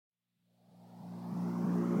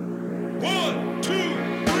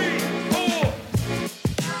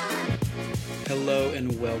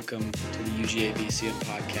and welcome to the UGA VCM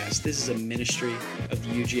podcast. This is a ministry of the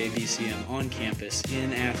UGA VCM on campus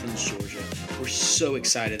in Athens, Georgia. We're so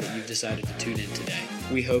excited that you've decided to tune in today.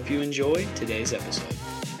 We hope you enjoy today's episode.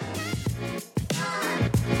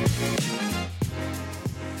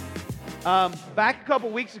 Back a couple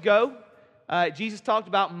weeks ago, Jesus talked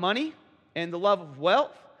about money and the love of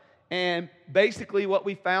wealth. And basically what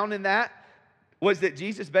we found in that was that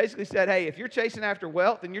Jesus basically said, hey, if you're chasing after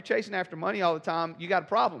wealth and you're chasing after money all the time, you got a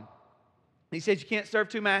problem. He says you can't serve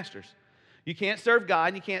two masters. You can't serve God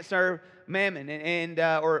and you can't serve mammon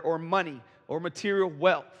or money or material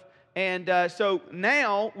wealth. And so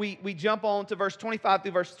now we jump on to verse 25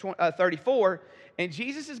 through verse 34, and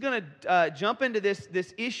Jesus is going to jump into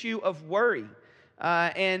this issue of worry.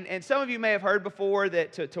 And some of you may have heard before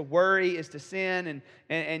that to worry is to sin,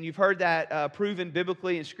 and you've heard that proven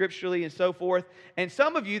biblically and scripturally and so forth. And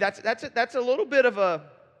some of you, that's a little bit of a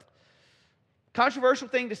controversial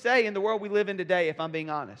thing to say in the world we live in today, if I'm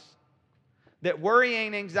being honest. That worry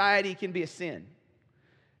and anxiety can be a sin.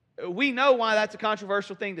 We know why that's a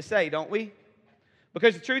controversial thing to say, don't we?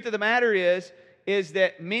 Because the truth of the matter is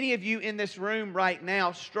that many of you in this room right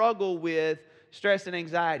now struggle with stress and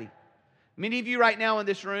anxiety. Many of you right now in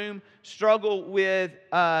this room struggle with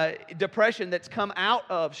depression that's come out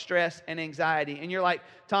of stress and anxiety. And you're like,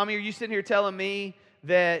 Tommy, are you sitting here telling me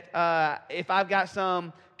that if I've got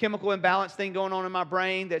some chemical imbalance thing going on in my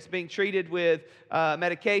brain that's being treated with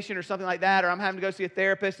medication or something like that, or I'm having to go see a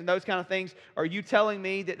therapist and those kind of things, are you telling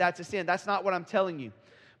me that that's a sin? That's not what I'm telling you.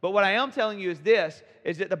 But what I am telling you is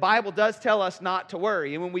that the Bible does tell us not to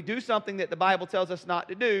worry. And when we do something that the Bible tells us not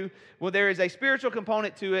to do, well, there is a spiritual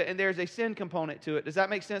component to it and there's a sin component to it. Does that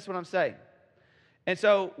make sense what I'm saying? And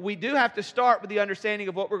so we do have to start with the understanding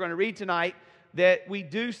of what we're going to read tonight, that we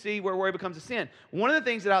do see where worry becomes a sin. One of the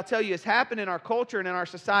things that I'll tell you has happened in our culture and in our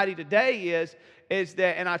society today is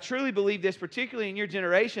that, and I truly believe this, particularly in your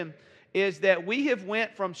generation, is that we have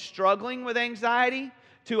went from struggling with anxiety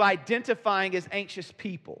to identifying as anxious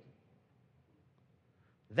people.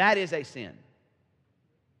 That is a sin.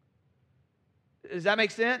 Does that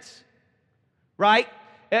make sense? Right?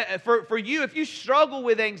 For you, if you struggle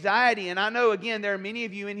with anxiety, and I know, again, there are many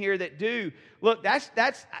of you in here that do, look,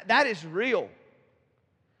 that is real.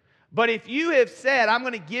 But if you have said, I'm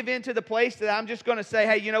going to give in to the place that I'm just going to say,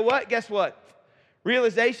 hey, you know what? Guess what?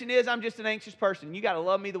 Realization is I'm just an anxious person. You got to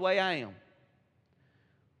love me the way I am.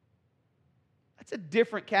 That's a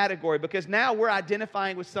different category because now we're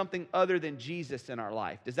identifying with something other than Jesus in our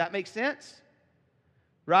life. Does that make sense?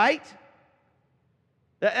 Right?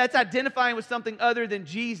 That's identifying with something other than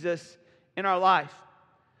Jesus in our life.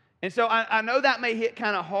 And so I know that may hit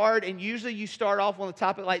kind of hard, and usually you start off on a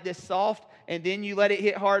topic like this soft, and then you let it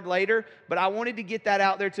hit hard later. But I wanted to get that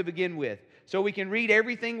out there to begin with, so we can read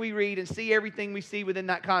everything we read and see everything we see within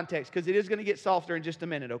that context, because it is going to get softer in just a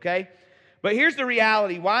minute, okay? But here's the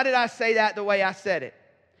reality. Why did I say that the way I said it?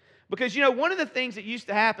 Because, you know, one of the things that used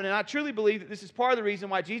to happen, and I truly believe that this is part of the reason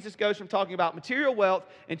why Jesus goes from talking about material wealth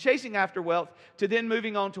and chasing after wealth to then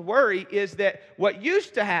moving on to worry, is that what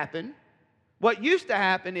used to happen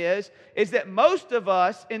is that most of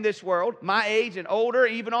us in this world, my age and older,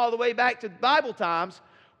 even all the way back to Bible times,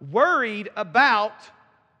 worried about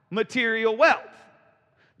material wealth.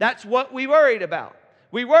 That's what we worried about.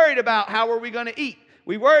 We worried about how are we going to eat.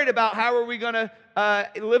 We worried about how are we going to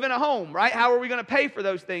live in a home, right? How are we going to pay for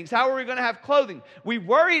those things? How are we going to have clothing? We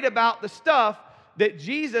worried about the stuff that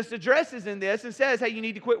Jesus addresses in this and says, hey, you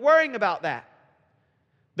need to quit worrying about that.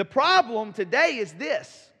 The problem today is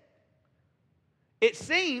this. It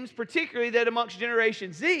seems, particularly that amongst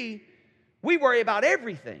Generation Z, we worry about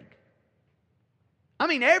everything. I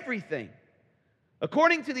mean everything.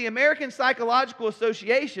 According to the American Psychological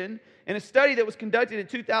Association, in a study that was conducted in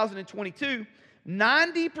 2022,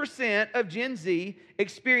 90% of Gen Z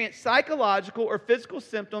experienced psychological or physical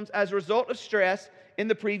symptoms as a result of stress in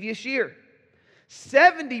the previous year.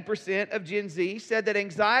 70% of Gen Z said that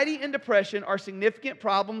anxiety and depression are significant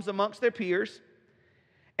problems amongst their peers.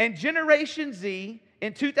 And Generation Z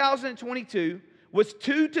in 2022 was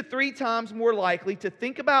 2 to 3 times more likely to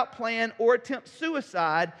think about, plan, or attempt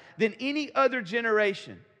suicide than any other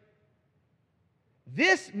generation.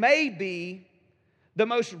 This may be the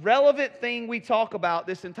most relevant thing we talk about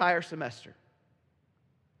this entire semester.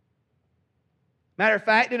 Matter of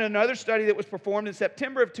fact, in another study that was performed in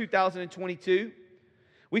September of 2022,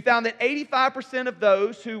 we found that 85% of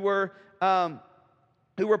those who were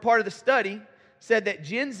part of the study said that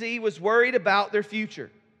Gen Z was worried about their future.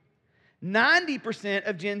 90%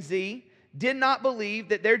 of Gen Z did not believe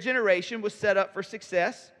that their generation was set up for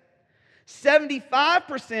success.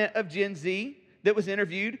 75% of Gen Z that was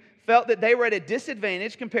interviewed felt that they were at a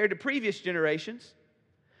disadvantage compared to previous generations.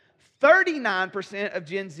 39% of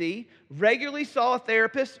Gen Z regularly saw a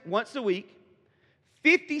therapist once a week.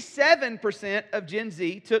 57% of Gen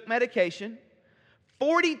Z took medication.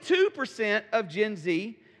 42% of Gen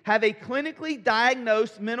Z have a clinically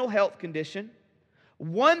diagnosed mental health condition.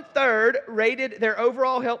 1/3 rated their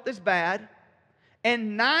overall health as bad.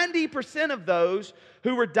 And 90% of those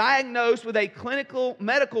who were diagnosed with a clinical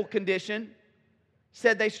medical condition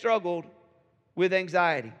said they struggled with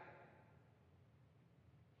anxiety.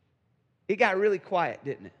 It got really quiet,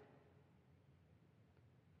 didn't it?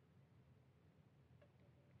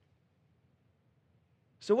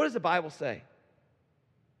 So what does the Bible say?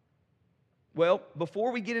 Well,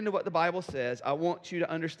 before we get into what the Bible says, I want you to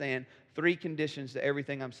understand 3 conditions to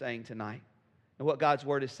everything I'm saying tonight and what God's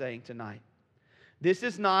Word is saying tonight. This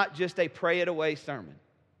is not just a pray it away sermon.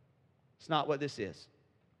 It's not what this is.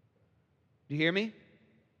 Do you hear me?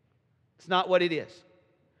 It's not what it is.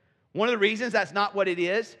 One of the reasons that's not what it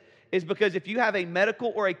is because if you have a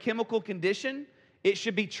medical or a chemical condition, it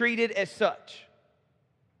should be treated as such.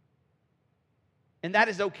 And that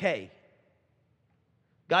is okay.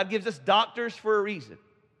 God gives us doctors for a reason.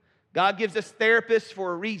 God gives us therapists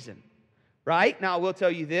for a reason. Right? Now, I will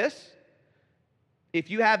tell you this. If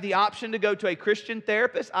you have the option to go to a Christian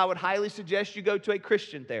therapist, I would highly suggest you go to a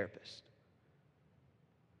Christian therapist.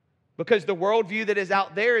 Because the worldview that is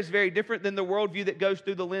out there is very different than the worldview that goes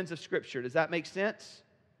through the lens of Scripture. Does that make sense?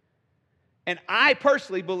 And I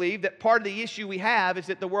personally believe that part of the issue we have is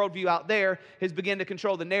that the worldview out there has begun to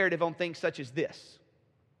control the narrative on things such as this.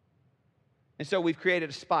 And so we've created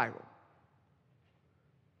a spiral.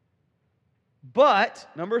 But,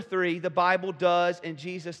 number 3, the Bible does and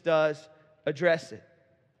Jesus does address it.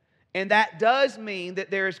 And that does mean that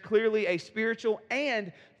there is clearly a spiritual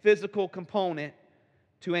and physical component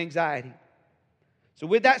to anxiety. So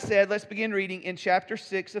with that said, let's begin reading in chapter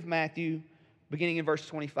 6 of Matthew, beginning in verse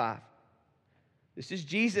 25. This is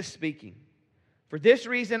Jesus speaking. For this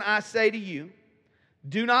reason I say to you,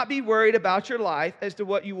 do not be worried about your life as to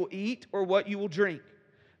what you will eat or what you will drink,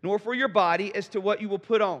 nor for your body as to what you will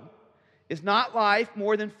put on. Is not life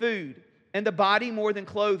more than food, and the body more than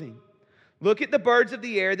clothing? Look at the birds of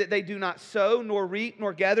the air, that they do not sow, nor reap,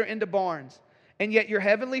 nor gather into barns, and yet your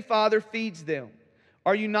heavenly Father feeds them.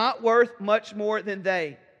 Are you not worth much more than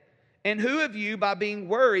they? And who of you, by being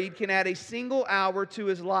worried, can add a single hour to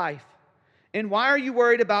his life? And why are you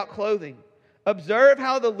worried about clothing? Observe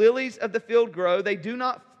how the lilies of the field grow. They do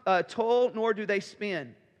not toil, nor do they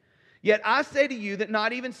spin. Yet I say to you that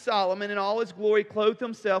not even Solomon in all his glory clothed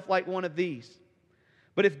himself like one of these.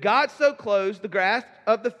 But if God so clothes the grass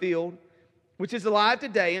of the field, which is alive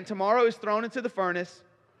today and tomorrow is thrown into the furnace,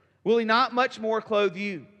 will he not much more clothe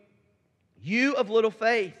you? You of little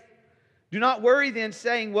faith. Do not worry then,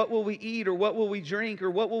 saying, what will we eat, or what will we drink, or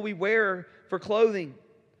what will we wear for clothing?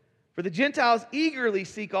 For the Gentiles eagerly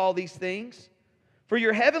seek all these things. For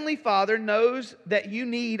your heavenly Father knows that you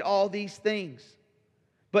need all these things.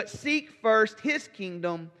 But seek first His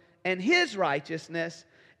kingdom and His righteousness,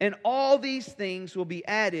 and all these things will be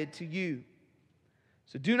added to you.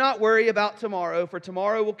 So do not worry about tomorrow, for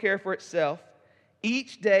tomorrow will care for itself.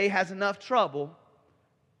 Each day has enough trouble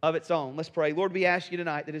of its own. Let's pray. Lord, we ask you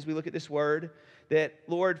tonight that as we look at this word, that,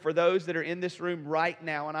 Lord, for those that are in this room right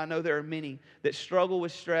now, and I know there are many that struggle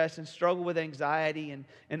with stress and struggle with anxiety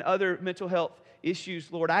and other mental health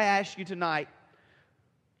issues, Lord, I ask you tonight,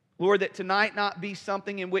 Lord, that tonight not be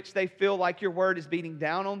something in which they feel like your word is beating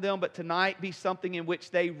down on them, but tonight be something in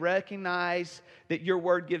which they recognize that your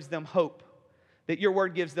word gives them hope, that your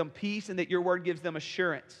word gives them peace, and that your word gives them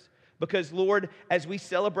assurance. Because, Lord, as we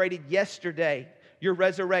celebrated yesterday, your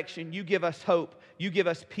resurrection, you give us hope, you give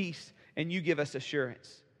us peace, and you give us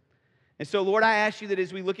assurance. And so, Lord, I ask you that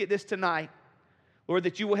as we look at this tonight, Lord,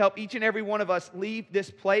 that you will help each and every one of us leave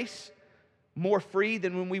this place more free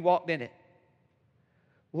than when we walked in it.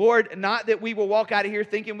 Lord, not that we will walk out of here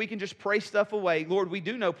thinking we can just pray stuff away. Lord, we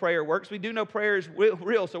do know prayer works. We do know prayer is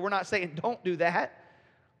real, so we're not saying don't do that.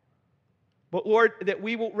 But Lord, that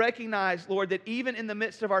we will recognize, Lord, that even in the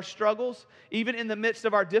midst of our struggles, even in the midst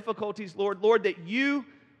of our difficulties, Lord, that you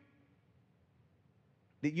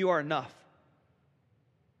are enough.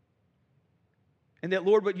 And that,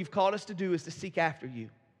 Lord, what you've called us to do is to seek after you.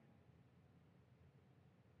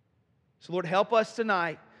 So, Lord, help us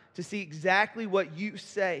tonight to see exactly what you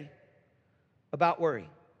say about worry.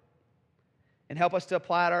 And help us to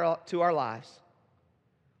apply it to our lives.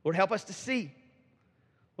 Lord, help us to see,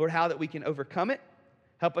 Lord, how that we can overcome it.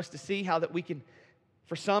 Help us to see how that we can,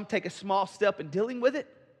 for some, take a small step in dealing with it.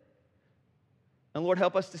 And Lord,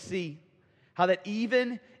 help us to see how that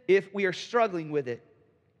even if we are struggling with it,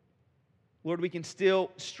 Lord, we can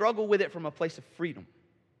still struggle with it from a place of freedom.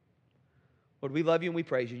 Lord, we love you and we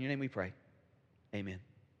praise you. In your name we pray. Amen.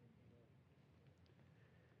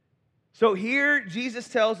 So here, Jesus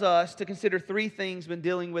tells us to consider three things when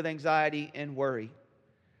dealing with anxiety and worry.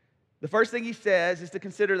 The first thing he says is to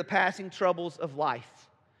consider the passing troubles of life.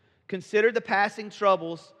 Consider the passing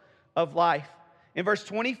troubles of life. In verse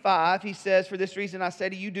 25, he says, "For this reason I say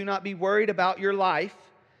to you, do not be worried about your life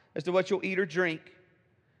as to what you'll eat or drink."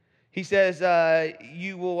 He says,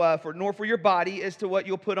 nor for your body as to what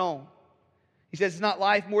you'll put on. He says, "It's not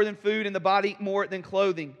life more than food, and the body more than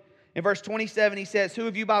clothing." In verse 27, he says, "Who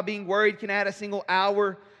of you by being worried can add a single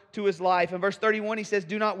hour to his life?" In verse 31, he says,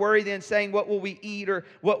 "Do not worry then, saying, what will we eat, or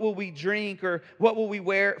what will we drink, or what will we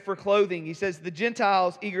wear for clothing?" He says, "The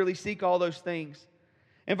Gentiles eagerly seek all those things."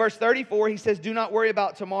 In verse 34, he says, "Do not worry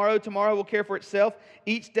about tomorrow. Tomorrow will care for itself.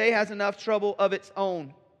 Each day has enough trouble of its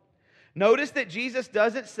own." Notice that Jesus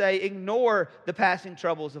doesn't say, ignore the passing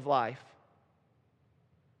troubles of life.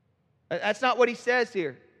 That's not what he says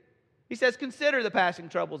here. He says, consider the passing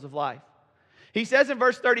troubles of life. He says in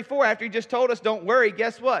verse 34, after he just told us, don't worry,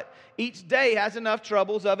 guess what? Each day has enough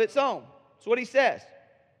troubles of its own. That's what he says.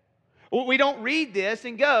 We don't read this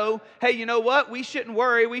and go, hey, you know what? We shouldn't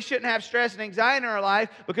worry. We shouldn't have stress and anxiety in our life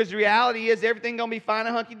because the reality is everything's going to be fine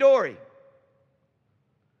and hunky-dory.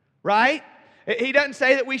 Right? He doesn't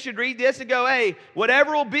say that we should read this and go, hey,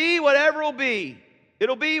 whatever will be, whatever will be.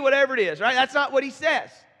 It'll be whatever it is, right? That's not what he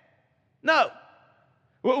says. No.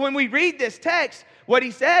 When we read this text, what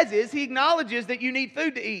he says is he acknowledges that you need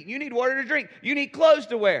food to eat, you need water to drink, you need clothes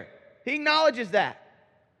to wear. He acknowledges that.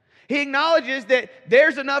 He acknowledges that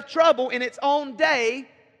there's enough trouble in its own day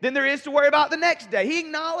than there is to worry about the next day. He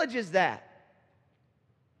acknowledges that.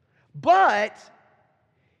 But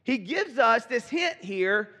he gives us this hint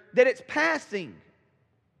here that it's passing.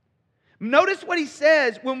 Notice what he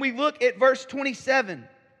says when we look at verse 27.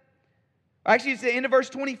 Actually, it's the end of verse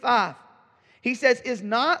 25. He says, "Is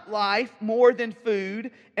not life more than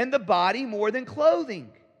food, and the body more than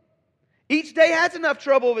clothing?" Each day has enough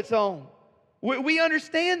trouble of its own. We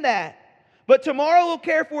understand that. But tomorrow will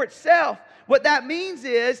care for itself. What that means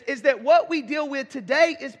is that what we deal with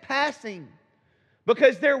today is passing.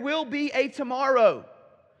 Because there will be a tomorrow.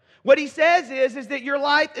 What he says is that your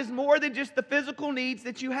life is more than just the physical needs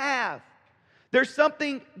that you have. There's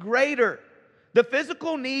something greater. The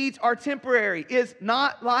physical needs are temporary. Is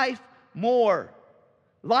not life more?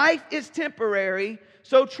 Life is temporary,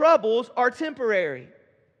 so troubles are temporary.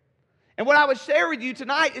 And what I would share with you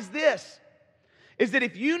tonight is this, is that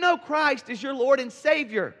if you know Christ as your Lord and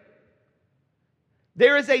Savior,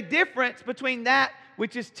 there is a difference between that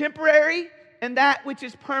which is temporary and that which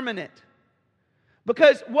is permanent.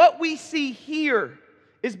 Because what we see here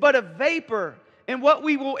is but a vapor and what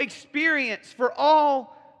we will experience for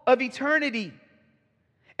all of eternity.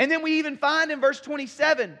 And then we even find in verse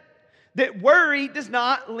 27 that worry does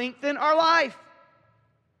not lengthen our life.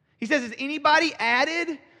 He says, has anybody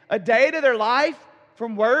added a day to their life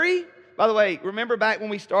from worry? By the way, remember back when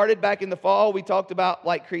we started back in the fall, we talked about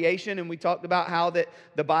like creation, and we talked about how that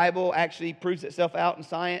the Bible actually proves itself out in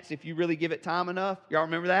science if you really give it time enough. Y'all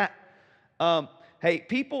remember that? Hey,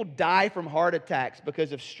 people die from heart attacks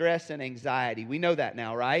because of stress and anxiety. We know that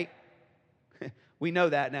now, right? We know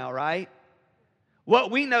that now, right?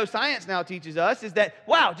 What we know science now teaches us is that,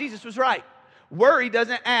 wow, Jesus was right. Worry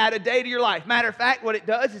doesn't add a day to your life. Matter of fact, what it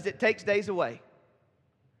does is it takes days away.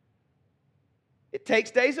 It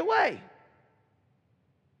takes days away.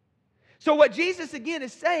 So what Jesus again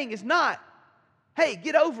is saying is not, hey,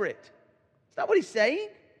 get over it. It's not what he's saying.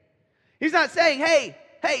 He's not saying, hey,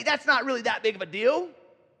 that's not really that big of a deal.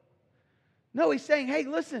 No, he's saying, hey,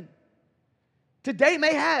 listen, today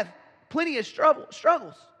may have plenty of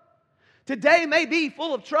struggles. Today may be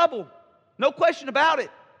full of trouble. No question about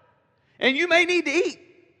it. And you may need to eat.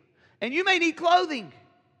 And you may need clothing.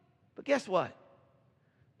 But guess what?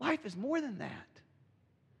 Life is more than that.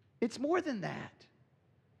 It's more than that.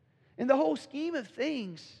 In the whole scheme of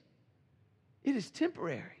things, it is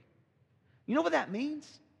temporary. You know what that means?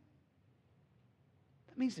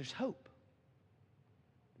 That means there's hope.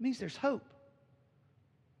 It means there's hope.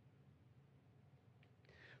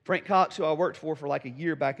 Frank Cox, who I worked for like a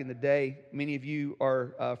year back in the day, many of you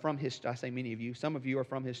are from his, I say many of you, some of you are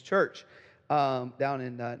from his church down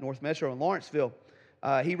in North Metro in Lawrenceville.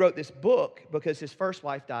 He wrote this book because his first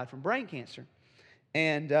wife died from brain cancer.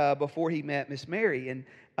 And before he met Miss Mary. And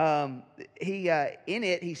in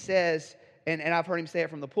it, he says, and I've heard him say it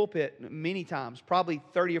from the pulpit many times, probably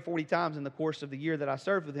 30 or 40 times in the course of the year that I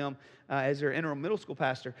served with him as their interim middle school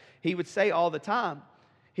pastor. He would say all the time,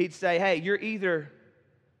 he'd say, hey, you're either,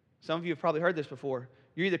 some of you have probably heard this before,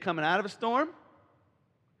 You're either coming out of a storm,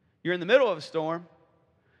 you're in the middle of a storm,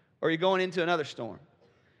 or you're going into another storm.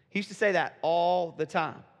 He used to say that all the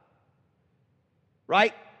time.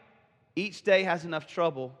 Right? Each day has enough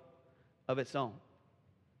trouble of its own.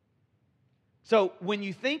 So when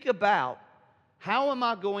you think about how am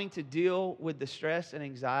I going to deal with the stress and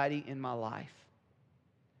anxiety in my life?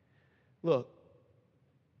 Look,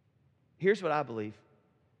 here's what I believe.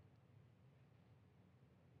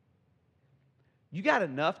 You got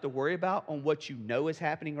enough to worry about on what you know is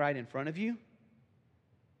happening right in front of you.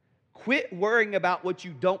 Quit worrying about what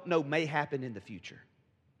you don't know may happen in the future.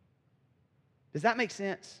 Does that make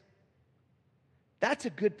sense? That's a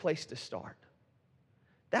good place to start.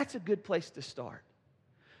 That's a good place to start.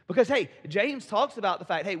 Because, hey, James talks about the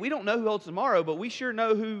fact, hey, we don't know who holds tomorrow, but we sure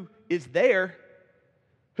know who is there.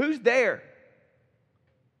 Who's there?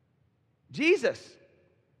 Jesus.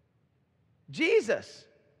 Jesus.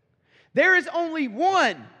 There is only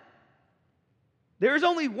one. There is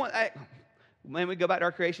only one. Man, we go back to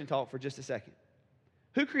our creation talk for just a second.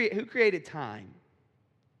 Who created time?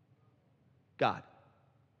 God.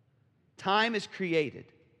 Time is created.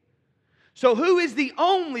 So who is the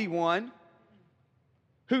only one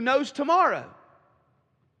who knows tomorrow?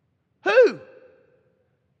 Who?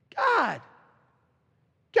 God.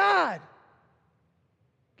 God.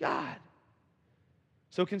 God.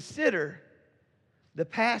 So consider the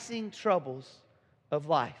passing troubles of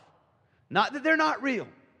life. Not that they're not real,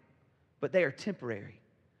 but they are temporary.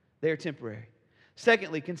 They are temporary.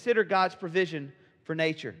 Secondly, consider God's provision for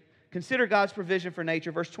nature. Consider God's provision for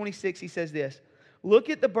nature. Verse 26, he says this, look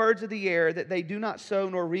at the birds of the air, that they do not sow,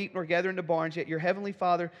 nor reap, nor gather into barns, yet your heavenly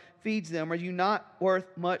Father feeds them. Are you not worth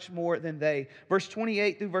much more than they? Verse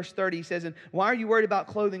 28 through verse 30, he says, and why are you worried about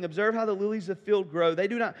clothing? Observe how the lilies of the field grow. They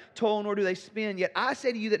do not toil, nor do they spin. Yet I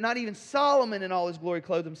say to you that not even Solomon in all his glory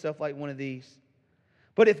clothed himself like one of these.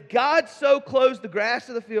 But if God so clothes the grass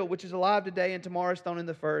of the field, which is alive today and tomorrow is thrown in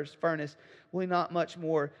the furnace, will he not much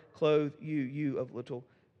more clothe you, you of little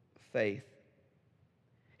faith?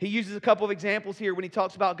 He uses a couple of examples here when he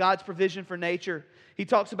talks about God's provision for nature. He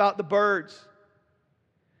talks about the birds.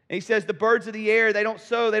 And he says, the birds of the air, they don't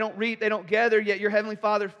sow, they don't reap, they don't gather, yet your heavenly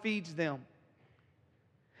Father feeds them.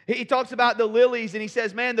 He talks about the lilies, and he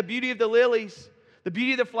says, man, the beauty of the lilies, the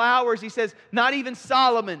beauty of the flowers, he says, not even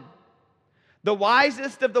Solomon, the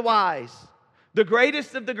wisest of the wise, the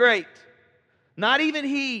greatest of the great, not even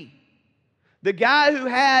he, the guy who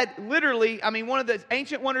had literally, one of the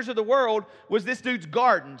ancient wonders of the world was this dude's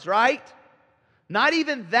gardens, right? Not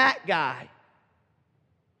even that guy,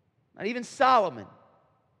 not even Solomon,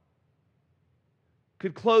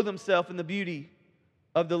 could clothe himself in the beauty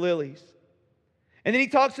of the lilies. And then he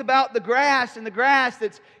talks about the grass, and the grass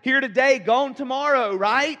that's here today, gone tomorrow,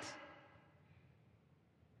 right?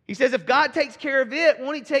 He says, if God takes care of it,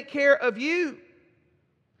 won't he take care of you?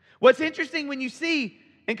 What's interesting when you see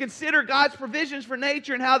and consider God's provisions for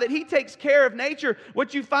nature and how that he takes care of nature,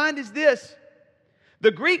 what you find is this.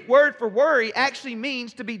 The Greek word for worry actually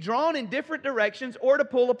means to be drawn in different directions or to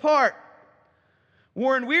pull apart.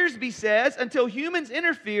 Warren Wiersbe says, until humans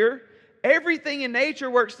interfere, everything in nature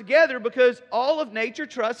works together because all of nature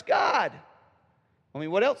trusts God.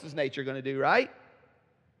 What else is nature going to do, right?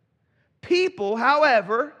 People,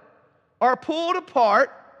 however, are pulled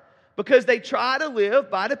apart because they try to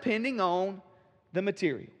live by depending on the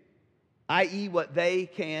material, i.e. what they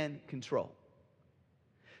can control.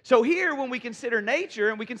 So here, when we consider nature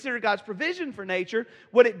and we consider God's provision for nature,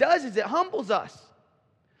 what it does is it humbles us.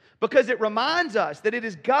 Because it reminds us that it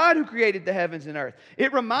is God who created the heavens and earth.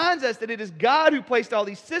 It reminds us that it is God who placed all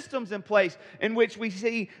these systems in place in which we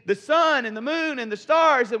see the sun and the moon and the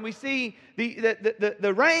stars, and we see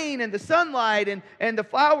the rain and the sunlight, and the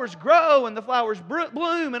flowers grow and the flowers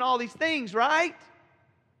bloom and all these things, right?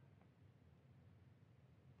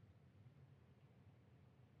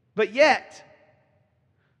 But yet,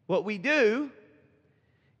 what we do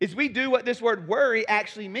is we do what this word worry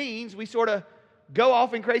actually means. We sort of go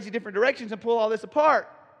off in crazy different directions and pull all this apart.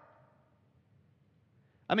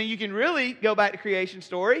 You can really go back to creation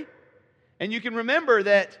story, and you can remember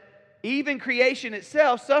that even creation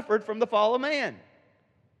itself suffered from the fall of man.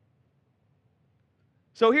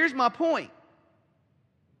 So here's my point.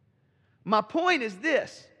 My point is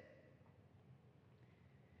this,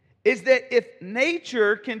 is that if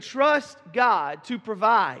nature can trust God to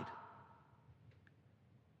provide,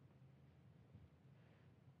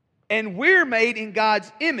 and we're made in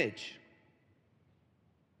God's image,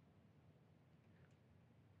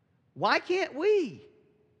 why can't we?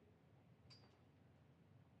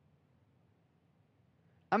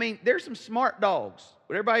 There's some smart dogs.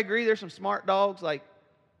 Would everybody agree there's some smart dogs, like,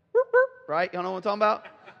 right? Y'all know what I'm talking about?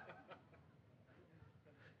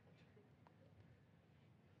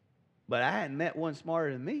 But I hadn't met one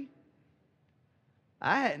smarter than me.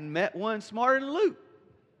 I hadn't met one smarter than Luke.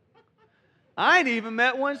 I ain't even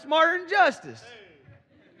met one smarter than Justice.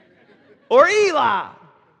 Or Eli.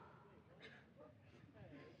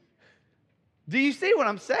 Do you see what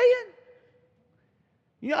I'm saying?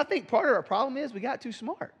 You know, I think part of our problem is we got too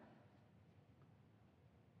smart.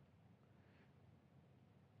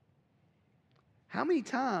 How many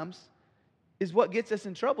times is what gets us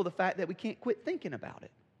in trouble the fact that we can't quit thinking about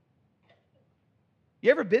it?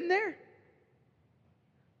 You ever been there?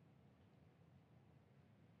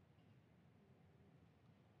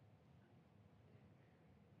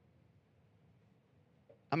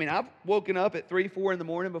 I mean, I've woken up at 3, 4 in the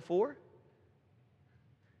morning before,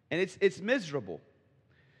 and it's miserable.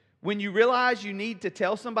 When you realize you need to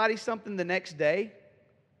tell somebody something the next day,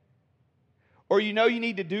 or you know you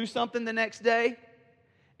need to do something the next day,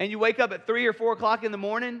 and you wake up at 3 or 4 o'clock in the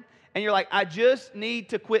morning, and you're like, I just need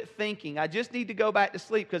to quit thinking. I just need to go back to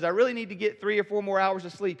sleep because I really need to get 3 or 4 more hours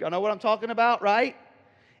of sleep. Y'all know what I'm talking about, right?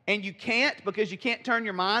 And you can't because you can't turn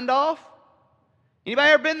your mind off.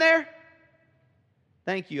 Anybody ever been there?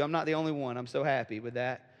 Thank you. I'm not the only one. I'm so happy with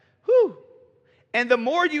that. Whew. And the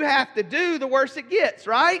more you have to do, the worse it gets,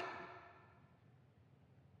 right?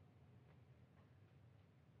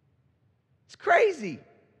 It's crazy.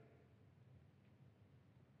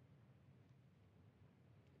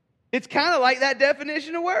 It's kind of like that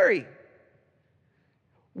definition of worry.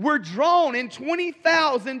 We're drawn in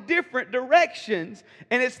 20,000 different directions,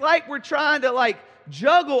 and it's like we're trying to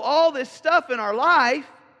juggle all this stuff in our life.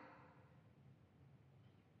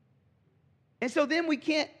 And so then we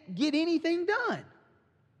can't get anything done.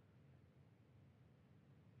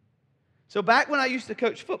 So back when I used to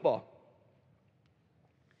coach football,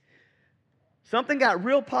 something got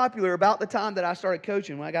real popular about the time that I started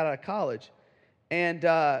coaching when I got out of college. And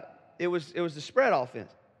it was the spread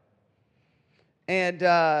offense. And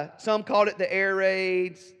some called it the air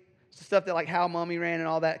raids, stuff that Hal Mummy ran and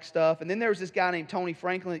all that stuff. And then there was this guy named Tony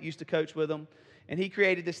Franklin that used to coach with him. And he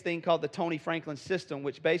created this thing called the Tony Franklin system,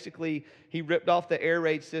 which basically he ripped off the air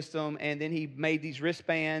raid system, and then he made these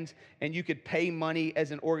wristbands, and you could pay money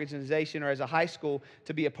as an organization or as a high school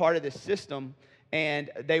to be a part of this system. And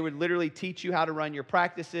they would literally teach you how to run your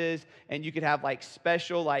practices, and you could have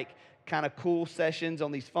special kind of cool sessions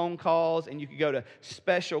on these phone calls, and you could go to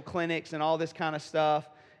special clinics and all this kind of stuff.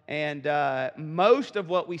 And most of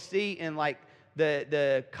what we see in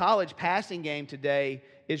the college passing game today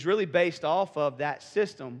is really based off of that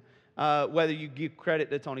system, whether you give credit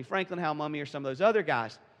to Tony Franklin, Hal Mummy, or some of those other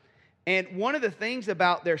guys. And one of the things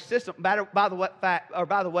about their system, by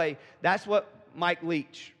the way, that's what Mike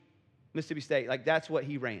Leach, Mississippi State, that's what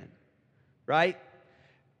he ran, right?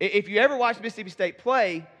 If you ever watched Mississippi State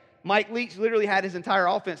play, Mike Leach literally had his entire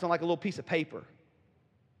offense on a little piece of paper.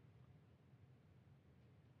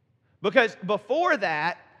 Because before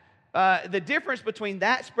that, the difference between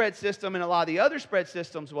that spread system and a lot of the other spread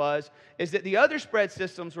systems is that the other spread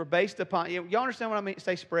systems were based upon, y'all understand what I mean?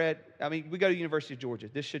 Say spread. I mean, we go to University of Georgia.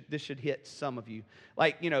 This should hit some of you.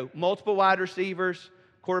 Multiple wide receivers,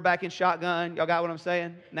 quarterback and shotgun. Y'all got what I'm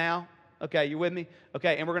saying now? Okay, you with me?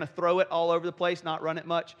 Okay, and we're going to throw it all over the place, not run it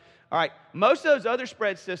much. All right, most of those other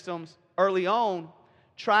spread systems early on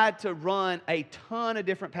tried to run a ton of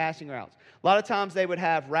different passing routes. A lot of times they would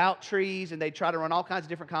have route trees, and they'd try to run all kinds of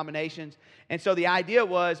different combinations. And so the idea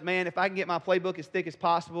was, man, if I can get my playbook as thick as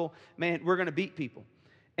possible, man, we're going to beat people.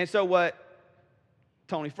 And so what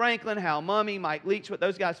Tony Franklin, Hal Mummy, Mike Leach, what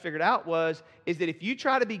those guys figured out is that if you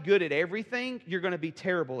try to be good at everything, you're going to be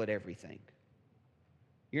terrible at everything.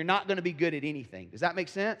 You're not going to be good at anything. Does that make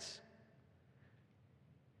sense?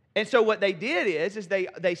 And so what they did is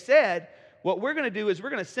they said, what we're going to do is we're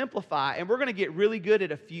going to simplify, and we're going to get really good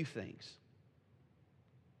at a few things.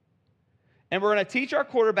 And we're going to teach our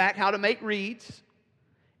quarterback how to make reads,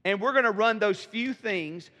 and we're going to run those few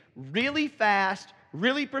things really fast,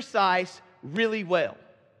 really precise, really well.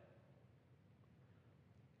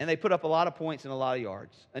 And they put up a lot of points and a lot of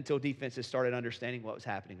yards until defenses started understanding what was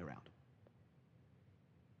happening around them.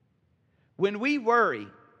 When we worry,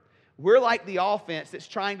 we're like the offense that's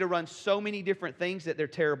trying to run so many different things that they're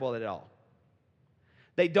terrible at it all.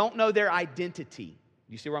 They don't know their identity.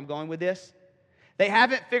 Do you see where I'm going with this? They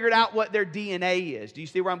haven't figured out what their DNA is. Do you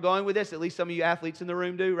see where I'm going with this? At least some of you athletes in the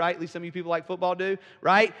room do, right? At least some of you people like football do,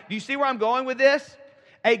 right? Do you see where I'm going with this?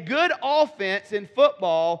 A good offense in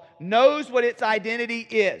football knows what its identity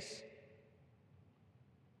is.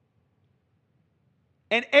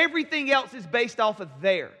 And everything else is based off of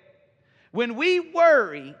there. When we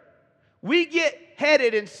worry, we get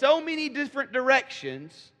headed in so many different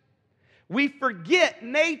directions, we forget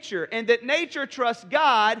nature and that nature trusts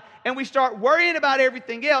God, and we start worrying about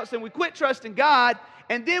everything else, and we quit trusting God,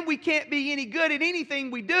 and then we can't be any good at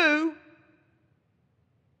anything we do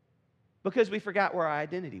because we forgot where our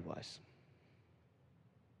identity was.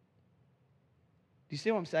 Do you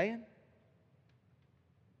see what I'm saying?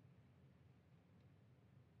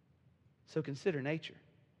 So consider nature.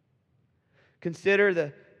 Consider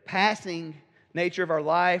the passing nature of our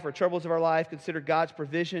life or troubles of our life. Consider God's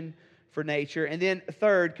provision for nature. And then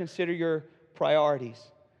third, consider your priorities.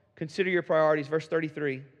 Consider your priorities. Verse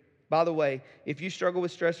 33. By the way, if you struggle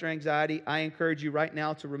with stress or anxiety, I encourage you right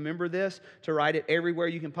now to remember this, to write it everywhere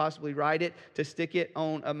you can possibly write it, to stick it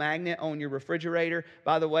on a magnet on your refrigerator.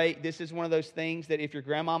 By the way, this is one of those things that if your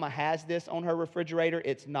grandmama has this on her refrigerator,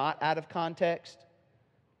 it's not out of context.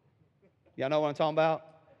 Y'all know what I'm talking about?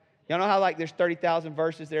 Y'all know how like there's 30,000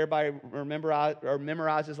 verses that everybody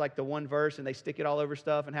memorizes like the one verse and they stick it all over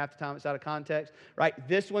stuff and half the time it's out of context? Right?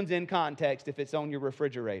 This one's in context if it's on your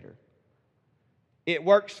refrigerator. It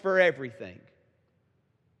works for everything.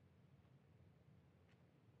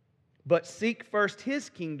 But seek first His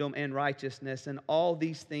kingdom and righteousness, and all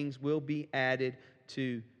these things will be added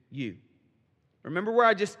to you. Remember where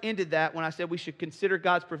I just ended that when I said we should consider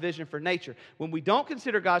God's provision for nature. When we don't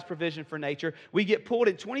consider God's provision for nature, we get pulled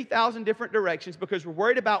in 20,000 different directions because we're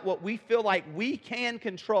worried about what we feel like we can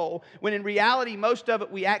control, when in reality, most of it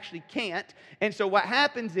we actually can't. And so what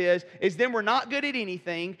happens is then we're not good at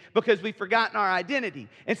anything because we've forgotten our identity.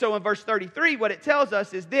 And so in verse 33, what it tells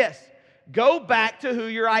us is this: go back to who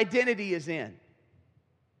your identity is in.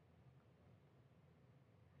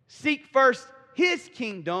 Seek first His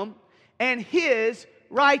kingdom and His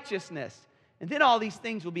righteousness, and then all these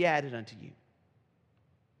things will be added unto you.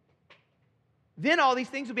 Then all these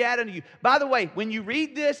things will be added unto you. By the way, when you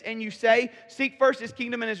read this and you say, seek first His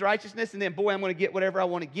kingdom and His righteousness, and then, boy, I'm going to get whatever I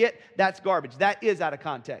want to get, that's garbage. That is out of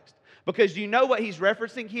context. Because you know what he's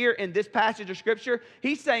referencing here in this passage of Scripture?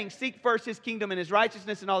 He's saying, seek first His kingdom and His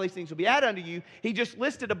righteousness, and all these things will be added unto you. He just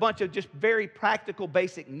listed a bunch of just very practical,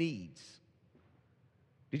 basic needs.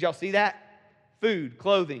 Did y'all see that? Food,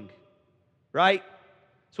 clothing, right?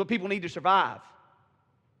 It's what people need to survive.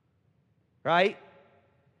 Right?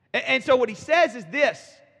 And so what he says is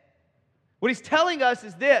this. What he's telling us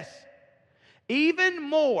is this. Even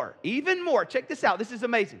more, check this out, this is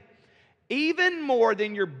amazing. Even more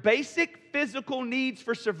than your basic physical needs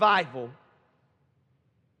for survival,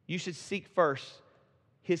 you should seek first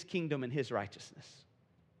His kingdom and His righteousness.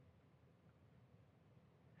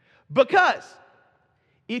 Because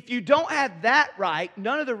if you don't have that right,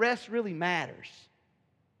 none of the rest really matters.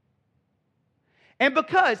 And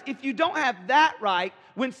because if you don't have that right,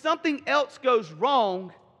 when something else goes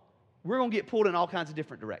wrong, we're going to get pulled in all kinds of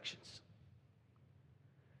different directions.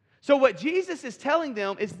 So what Jesus is telling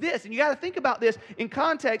them is this, and you got to think about this in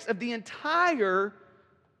context of the entire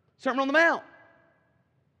Sermon on the Mount.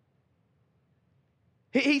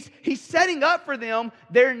 He's setting up for them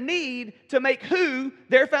their need to make who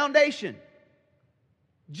their foundation?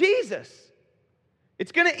 Jesus.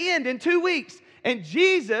 It's going to end in 2 weeks, and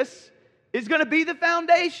Jesus is going to be the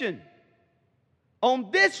foundation.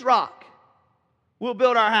 On this rock, we'll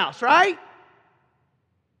build our house, right?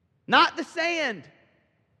 Not the sand.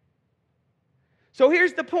 So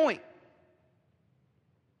here's the point.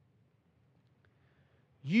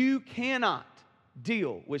 You cannot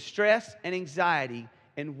deal with stress and anxiety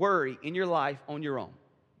and worry in your life on your own.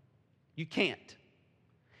 You can't.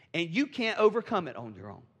 And you can't overcome it on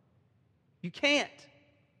your own. You can't.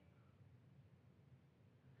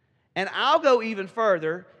 And I'll go even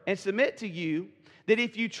further and submit to you that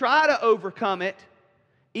if you try to overcome it,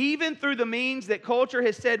 even through the means that culture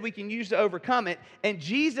has said we can use to overcome it, and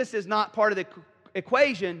Jesus is not part of the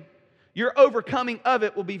equation, your overcoming of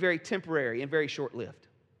it will be very temporary and very short-lived.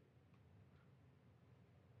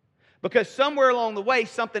 Because somewhere along the way,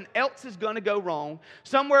 something else is going to go wrong.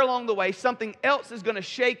 Somewhere along the way, something else is going to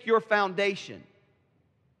shake your foundation.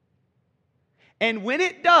 And when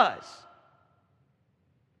it does,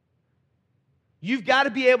 you've got to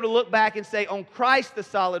be able to look back and say, on Christ the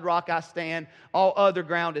solid rock I stand, all other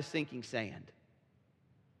ground is sinking sand.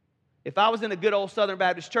 If I was in a good old Southern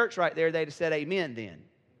Baptist church right there, they'd have said amen then.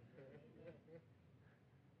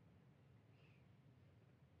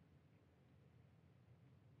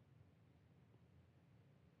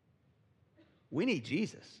 We need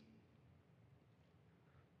Jesus.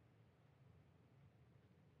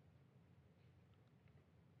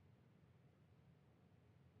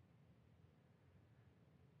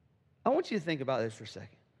 I want you to think about this for a second.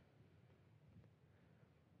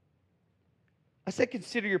 I said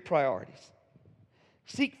consider your priorities.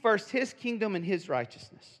 Seek first His kingdom and His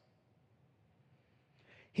righteousness.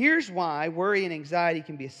 Here's why worry and anxiety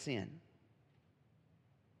can be a sin.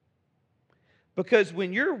 Because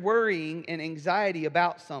when you're worrying and anxiety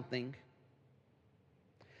about something,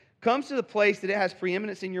 comes to the place that it has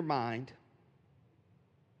preeminence in your mind,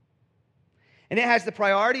 and it has the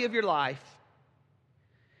priority of your life,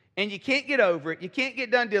 and you can't get over it, you can't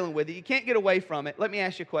get done dealing with it, you can't get away from it, let me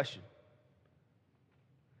ask you a question.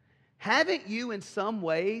 Haven't I in some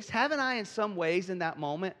ways in that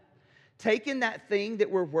moment, taken that thing that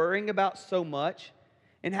we're worrying about so much,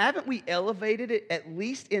 and haven't we elevated it, at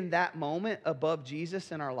least in that moment, above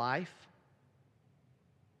Jesus in our life?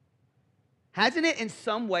 Hasn't it in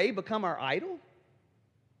some way become our idol? Do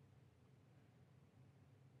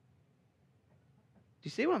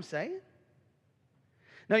you see what I'm saying?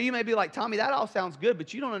 Now you may be like, Tommy, that all sounds good,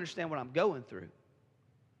 but you don't understand what I'm going through.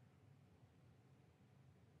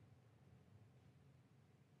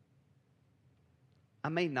 I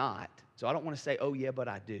may not, so I don't want to say, oh yeah, but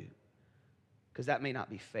I do, because that may not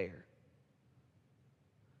be fair.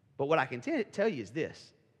 But what I can tell you is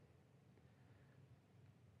this.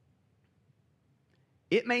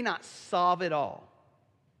 It may not solve it all,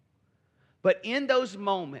 but in those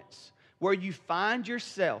moments where you find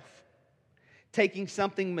yourself taking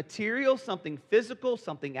something material, something physical,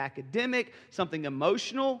 something academic, something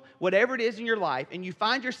emotional, whatever it is in your life, and you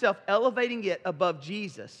find yourself elevating it above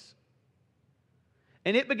Jesus,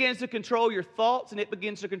 and it begins to control your thoughts, and it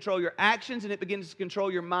begins to control your actions, and it begins to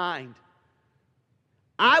control your mind,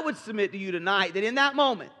 I would submit to you tonight that in that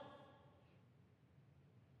moment,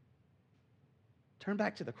 turn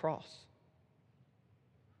back to the cross.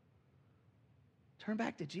 Turn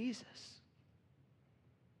back to Jesus.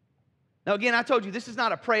 Now again, I told you this is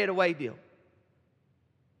not a pray it away deal.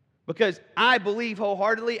 Because I believe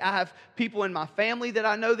wholeheartedly, I have people in my family that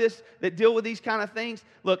I know this, that deal with these kind of things.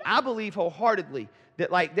 Look, I believe wholeheartedly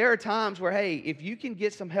that there are times where, hey, if you can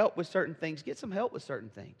get some help with certain things, get some help with certain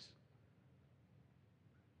things.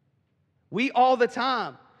 We all the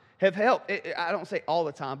time have helped. I don't say all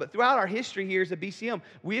the time, but throughout our history here as a BCM,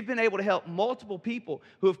 we have been able to help multiple people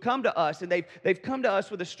who have come to us, and they've come to us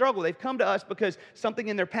with a struggle. They've come to us because something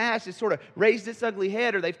in their past has sort of raised its ugly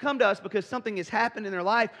head, or they've come to us because something has happened in their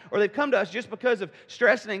life, or they've come to us just because of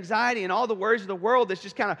stress and anxiety and all the worries of the world that's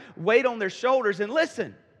just kind of weighed on their shoulders. And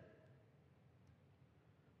listen,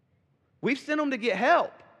 we've sent them to get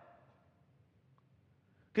help.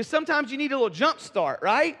 Because sometimes you need a little jump start,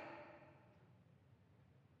 right?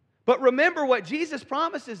 But remember what Jesus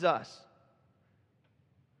promises us.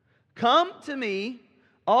 Come to me,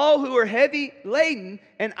 all who are heavy laden,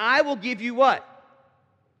 and I will give you what?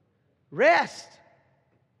 Rest.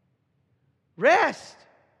 Rest.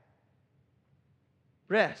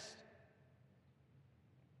 Rest.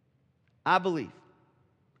 I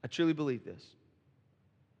truly believe this,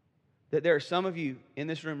 that there are some of you in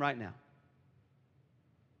this room right now.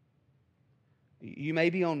 You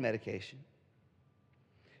may be on medication.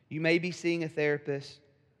 You may be seeing a therapist.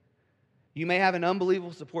 You may have an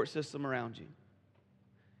unbelievable support system around you.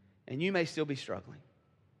 And you may still be struggling.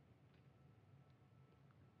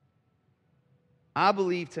 I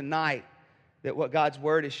believe tonight that what God's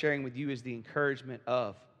Word is sharing with you is the encouragement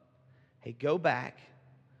of, hey, go back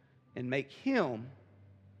and make Him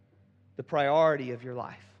the priority of your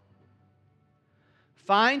life.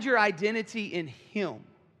 Find your identity in Him.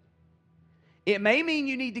 It may mean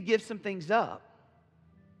you need to give some things up.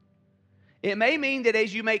 It may mean that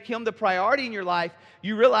as you make Him the priority in your life,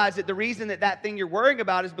 you realize that the reason that thing you're worrying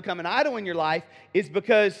about has become an idol in your life is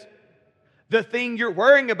because the thing you're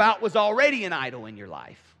worrying about was already an idol in your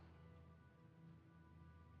life.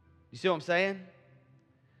 You see what I'm saying?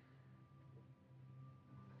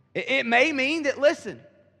 It may mean that, listen,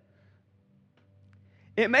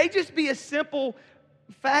 it may just be a simple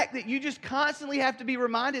fact that you just constantly have to be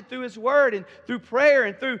reminded through His Word and through prayer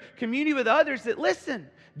and through community with others that, listen,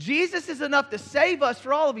 Jesus is enough to save us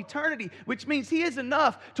for all of eternity, which means He is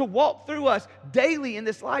enough to walk through us daily in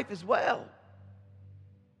this life as well.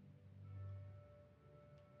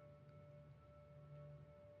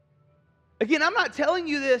 Again, I'm not telling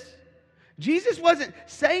you this. Jesus wasn't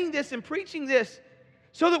saying this and preaching this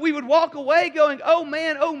so that we would walk away going, oh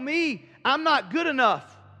man, oh me, I'm not good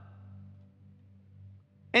enough.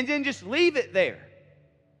 And then just leave it there.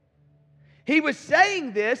 He was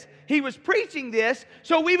saying this, He was preaching this,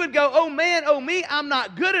 so we would go, oh man, oh me, I'm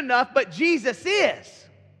not good enough, but Jesus is.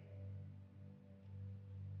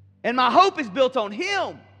 And my hope is built on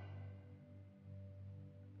Him.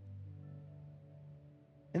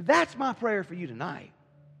 And that's my prayer for you tonight.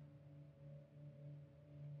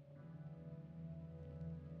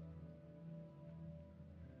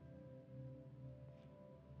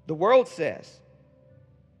 The world says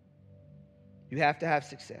you have to have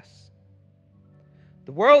success.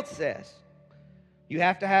 The world says you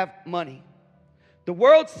have to have money. The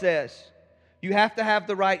world says you have to have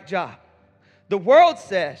the right job. The world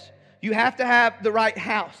says you have to have the right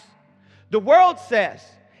house. The world says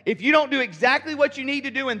if you don't do exactly what you need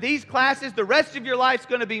to do in these classes, the rest of your life's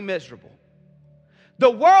going to be miserable.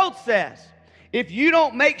 The world says if you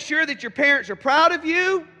don't make sure that your parents are proud of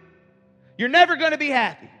you, you're never going to be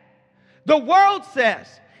happy. The world says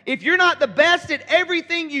if you're not the best at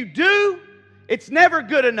everything you do, it's never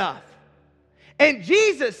good enough. And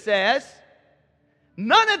Jesus says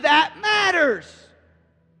none of that matters.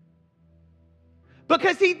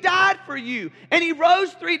 Because He died for you, and He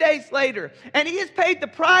rose 3 days later, and He has paid the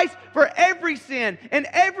price for every sin, and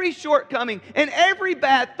every shortcoming, and every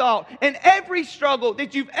bad thought, and every struggle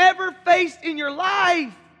that you've ever faced in your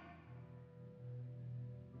life.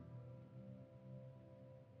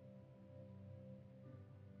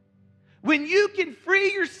 When you can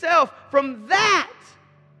free yourself from that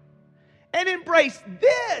and embrace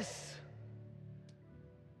this,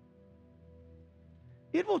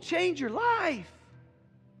 it will change your life.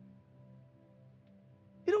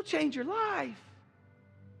 It'll change your life.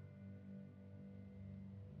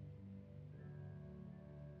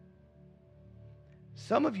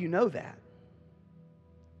 Some of you know that.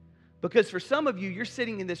 Because for some of you, you're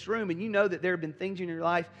sitting in this room and you know that there have been things in your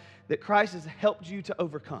life that Christ has helped you to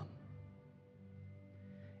overcome.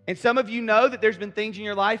 And some of you know that there's been things in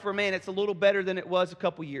your life where, man, it's a little better than it was a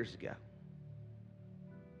couple years ago.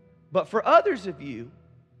 But for others of you,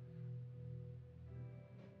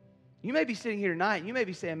 you may be sitting here tonight and you may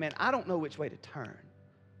be saying, man, I don't know which way to turn.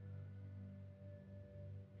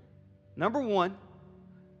 Number one,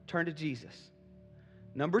 turn to Jesus.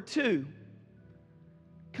 Number two,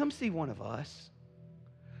 come see one of us.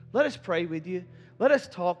 Let us pray with you. Let us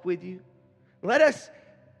talk with you. Let us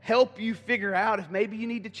help you figure out if maybe you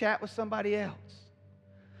need to chat with somebody else.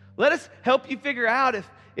 Let us help you figure out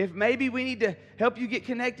if maybe we need to help you get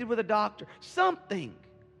connected with a doctor. Something.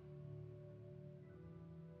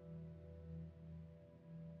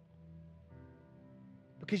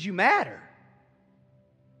 Because you matter.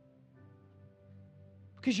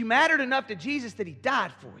 Because you mattered enough to Jesus that He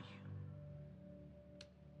died for you.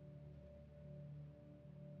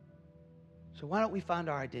 So why don't we find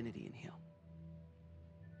our identity in Him?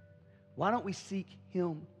 Why don't we seek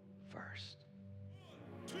Him first?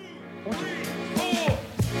 1, 2, 3, 4.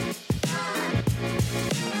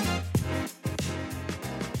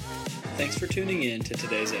 Thanks for tuning in to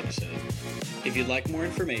today's episode. If you'd like more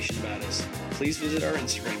information about us, please visit our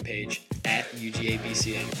Instagram page at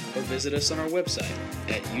UGABCM or visit us on our website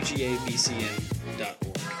at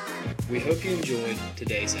ugabcm.org. We hope you enjoyed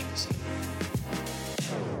today's episode.